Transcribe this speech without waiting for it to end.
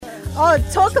Oh,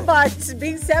 talk about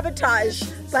being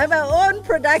sabotaged by my own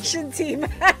production team.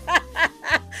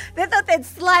 They thought they'd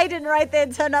slide in right there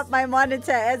and turn up my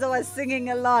monitor as I was singing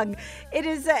along. It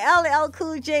is LL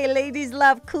Cool J, Ladies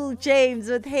Love Cool James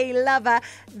with Hey Lover.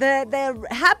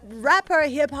 The rapper,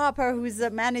 hip-hopper who's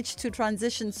managed to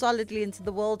transition solidly into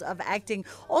the world of acting.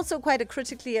 Also quite a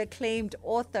critically acclaimed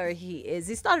author he is.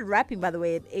 He started rapping, by the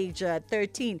way, at age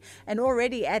 13. And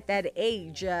already at that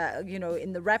age,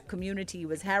 in the rap community, he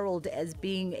was heralded as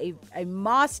being a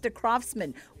master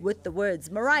craftsman with the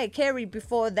words. Mariah Carey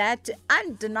before that,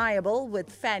 undeniable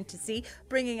with Fantasy,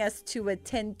 bringing us to a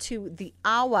 10 to the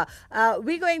hour.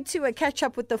 We're going to catch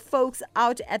up with the folks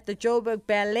out at the Joburg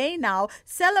Ballet now,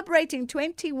 celebrating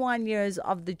 21 years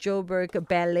of the Joburg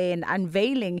Ballet and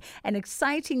unveiling an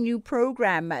exciting new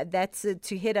program that's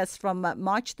to hit us from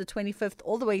March the 25th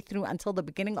all the way through until the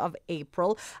beginning of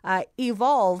April.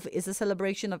 Evolve is a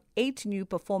celebration of 8 new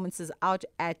performances out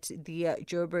at the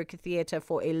Joburg Theatre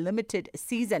for a limited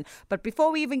season. But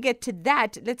before we even get to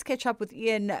that, let's catch up with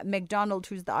Iain MacDonald,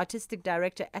 who's the artistic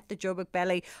director at the Joburg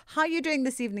Ballet. How are you doing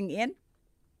this evening, Iain?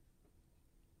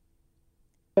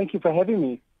 Thank you for having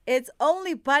me. It's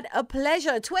only but a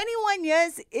pleasure. 21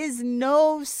 years is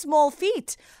no small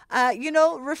feat.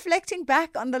 Reflecting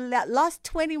back on the last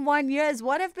 21 years,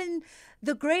 what have been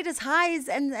the greatest highs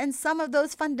and some of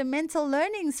those fundamental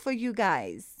learnings for you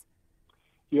guys?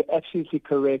 You're absolutely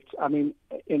correct. I mean,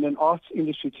 in an arts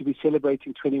industry, to be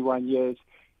celebrating 21 years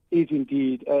is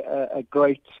indeed a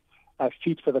great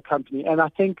feat for the company. And I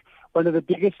think one of the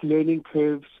biggest learning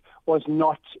curves was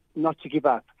not to give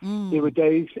up. There were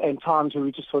days and times where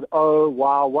we just thought, oh,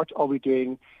 wow, what are we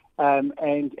doing?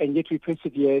 And yet we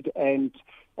persevered. And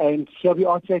here we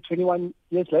are today, 21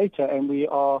 years later, and we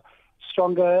are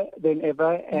stronger than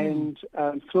ever and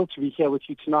thrilled to be here with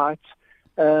you tonight.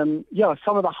 Some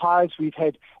of the highs, we've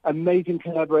had amazing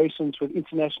collaborations with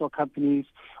international companies.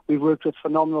 We've worked with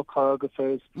phenomenal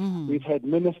choreographers. We've had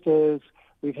ministers.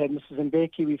 We've had Mrs.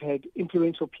 Mbeki. We've had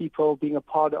influential people being a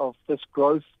part of this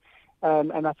growth.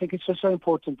 And I think it's just so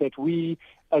important that we,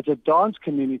 as a dance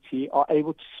community, are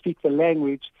able to speak the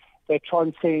language that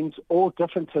transcends all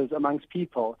differences amongst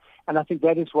people. And I think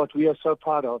that is what we are so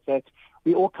proud of, that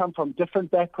we all come from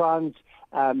different backgrounds,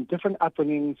 different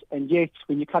upbringings, and yet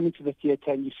when you come into the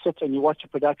theatre and you sit and you watch a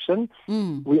production,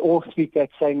 we all speak that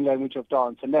same language of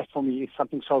dance. And that, for me, is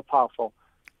something so powerful.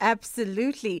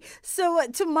 Absolutely. So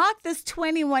to mark this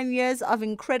 21 years of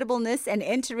incredibleness and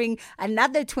entering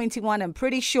another 21, I'm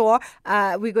pretty sure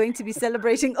we're going to be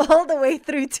celebrating all the way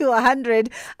through to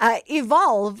 100.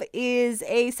 Evolve is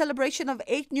a celebration of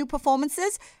 8 new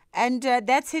performances. And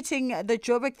that's hitting the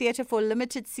Joburg Theatre for a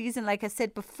limited season, like I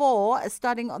said before,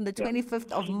 starting on the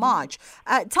 25th of March.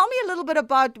 Tell me a little bit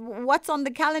about what's on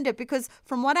the calendar, because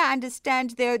from what I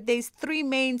understand, there's 3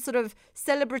 main sort of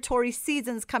celebratory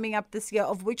seasons coming up this year,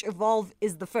 of which Evolve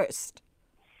is the first.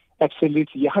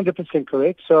 Absolutely, you're 100%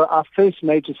 correct. So our first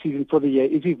major season for the year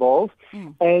is Evolve.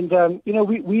 And,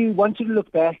 we wanted to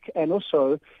look back and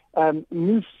also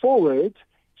move forward,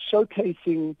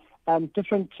 showcasing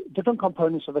different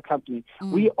components of the company.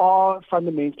 We are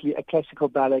fundamentally a classical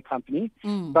ballet company,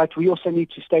 but we also need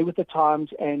to stay with the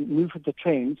times and move with the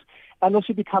trends, and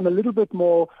also become a little bit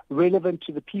more relevant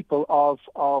to the people of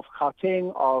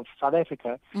Gauteng, of South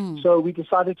Africa. So we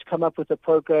decided to come up with a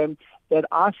program that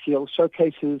I feel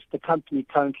showcases the company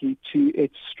currently to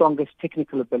its strongest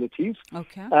technical abilities.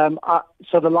 Okay.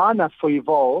 So the lineup for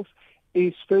Evolve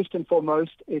is, first and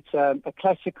foremost, it's a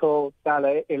classical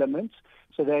ballet element.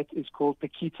 So that is called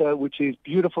Paquita, which is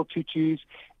beautiful tutus.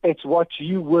 It's what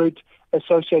you would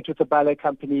associate with a ballet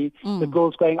company. The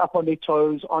girls going up on their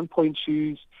toes, on point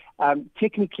shoes.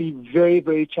 Technically very,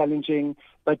 very challenging,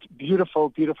 but beautiful,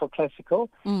 beautiful classical.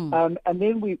 And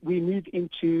then we move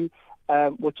into,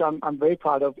 which I'm very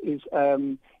proud of, is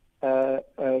Tumi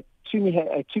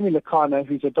Lakana,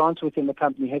 who's a dancer within the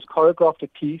company, has choreographed a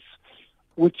piece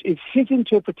which is his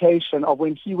interpretation of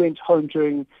when he went home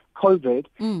during COVID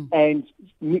and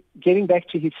getting back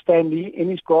to his family in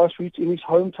his grassroots, in his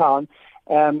hometown,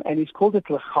 and he's called it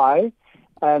Lachai,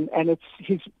 and it's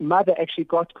his mother actually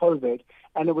got COVID,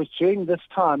 and it was during this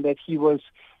time that he was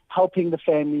helping the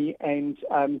family and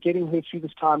getting her through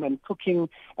this time and cooking,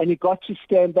 and he got to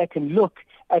stand back and look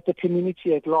at the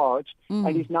community at large,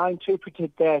 and he's now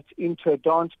interpreted that into a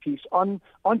dance piece on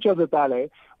Joburg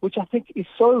Ballet, which I think is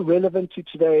so relevant to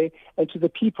today and to the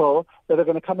people that are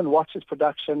going to come and watch this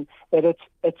production, that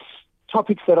it's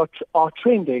topics that are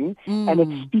trending, and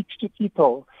it speaks to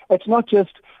people. It's not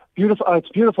just beautiful, it's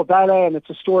beautiful ballet and it's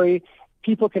a story.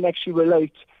 People can actually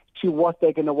relate to what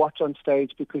they're going to watch on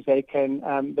stage, because they can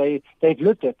they've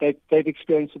lived it, they've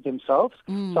experienced it themselves.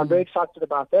 So I'm very excited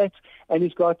about that. And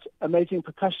he's got amazing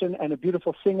percussion and a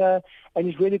beautiful singer, and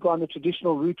he's really gone the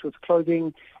traditional route with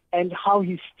clothing and how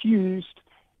he's fused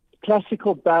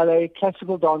classical ballet,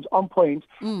 classical dance on point,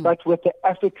 but with the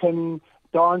African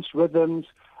dance rhythms.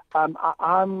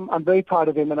 I'm very proud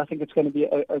of him, and I think it's going to be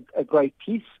a great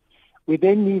piece. We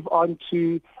then move on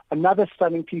to another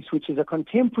stunning piece, which is a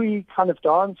contemporary kind of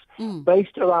dance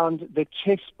based around a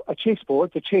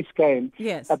chessboard, the chess game.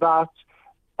 Yes.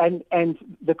 And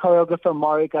the choreographer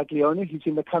Mario Gaglione, who's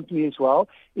in the company as well,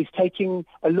 is taking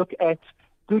a look at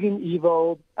good and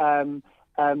evil,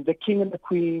 the king and the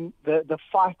queen, the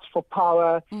fight for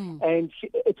power, and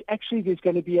it's actually, there's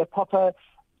going to be a proper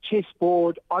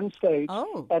chessboard on stage,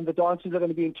 and the dancers are going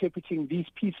to be interpreting these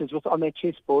pieces on their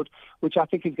chessboard, which I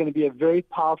think is going to be a very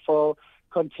powerful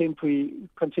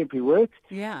contemporary work.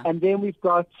 Yeah. And then we've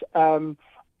got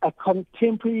a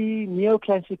contemporary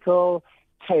neoclassical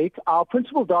take. Our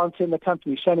principal dancer in the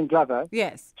company, Shannon Glover,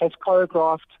 yes, has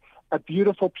choreographed a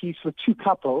beautiful piece for two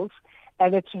couples,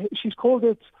 and she's called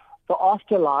it The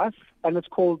Afterlife, and it's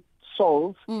called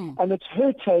Souls, and it's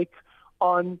her take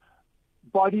on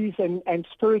bodies and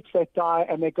spirits that die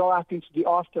and they go out into the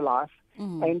afterlife,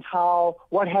 and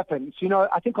what happens. You know,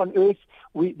 I think on Earth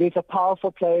there's a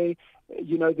powerful play.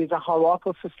 You know, there's a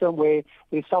hierarchical system where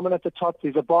there's someone at the top,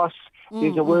 there's a boss,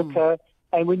 there's a worker,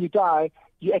 and when you die,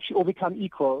 you actually all become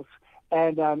equals.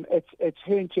 And it's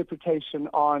her interpretation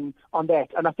on that,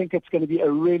 and I think it's going to be a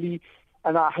really,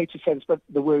 and I hate to say this, but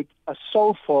the word, a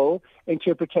soulful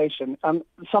interpretation.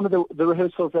 Some of the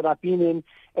rehearsals that I've been in,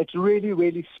 it really,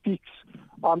 really speaks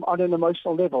on an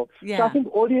emotional level. Yeah. So I think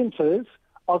audiences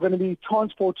are going to be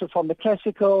transported from the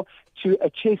classical to a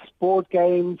chessboard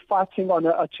game, fighting on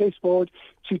a chessboard,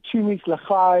 to Tumi's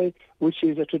Lachai, which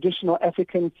is a traditional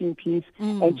African theme piece,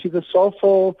 and to the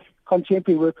soulful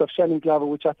contemporary work of Shannon Glover,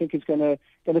 which I think is going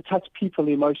to touch people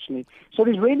emotionally. So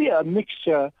there's really a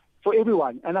mixture for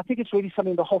everyone, and I think it's really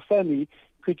something the whole family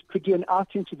could do an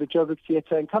outing to the Joburg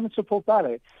Theatre and come and support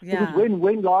ballet. Yeah. Because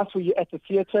when last were you at the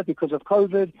theatre because of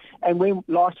COVID, and when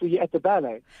last were you at the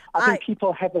ballet? I think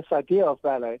people have this idea of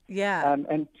ballet. Yeah.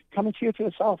 And come and see it for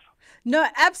yourself. No,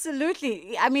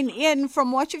 absolutely. I mean, Iain,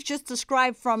 from what you've just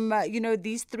described from,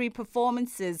 these three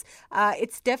performances,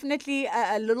 it's definitely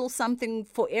a little something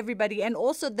for everybody. And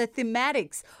also the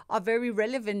thematics are very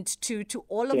relevant to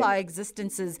all of our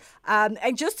existences.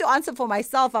 And just to answer for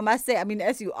myself, I must say, I mean,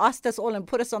 as you asked us all and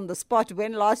put us on the spot,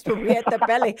 when last were we at the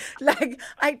ballet? Like,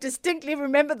 I distinctly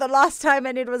remember the last time,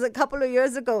 and it was a couple of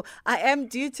years ago. I am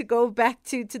due to go back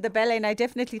to the ballet, and I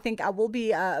definitely think I will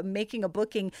be making a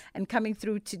booking and coming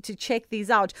through to check these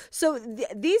out. So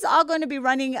these are going to be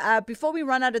running, before we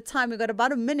run out of time, we've got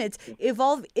about a minute.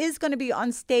 Evolve is going to be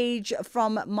on stage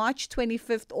from March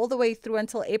 25th all the way through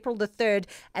until April the 3rd.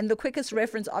 And the quickest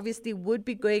reference obviously would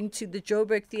be going to the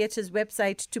Joburg Theatre's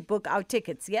website to book our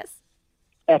tickets, yes?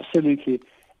 Absolutely.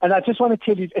 And I just want to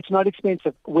tell you, it's not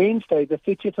expensive. Wednesday, the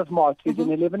 30th of March, is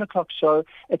an 11 o'clock show.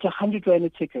 It's 100 Rand a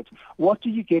ticket. What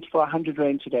do you get for 100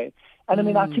 Rand today? And I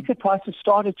mean, our ticket prices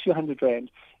start at 200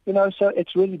 Rand. You know, so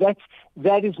it's really,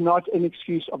 that is not an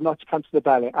excuse of not to come to the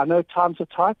ballet. I know times are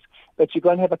tight, but you're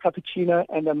going to have a cappuccino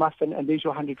and a muffin, and there's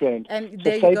your 100 Rand. And so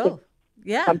there you go.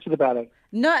 Yeah. Come to the ballet.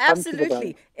 No,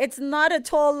 absolutely. It's not a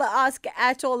tall ask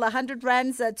at all. 100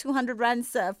 rands, 200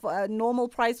 rands for a normal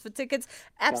price for tickets.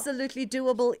 Absolutely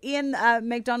doable. Iain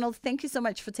MacDonald, thank you so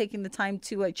much for taking the time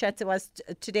to chat to us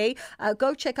today.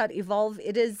 Go check out Evolve.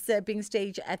 It is being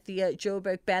staged at the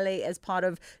Joburg Ballet as part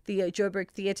of the Joburg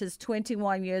Theatre's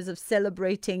 21 years of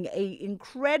celebrating a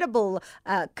incredible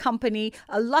company.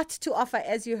 A lot to offer,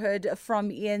 as you heard from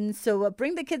Iain. So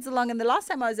bring the kids along. And the last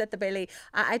time I was at the ballet,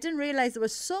 I didn't realize there were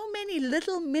so many little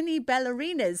mini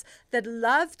ballerinas that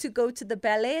love to go to the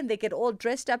ballet, and they get all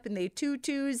dressed up in their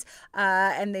tutus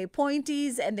and their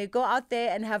pointies, and they go out there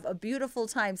and have a beautiful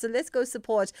time. So let's go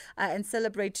support and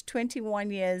celebrate 21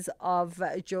 years of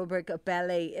Joburg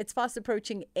Ballet. It's fast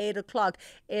approaching 8 o'clock.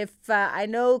 If I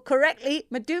know correctly,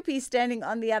 Madupi standing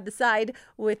on the other side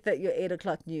with your 8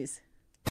 o'clock news.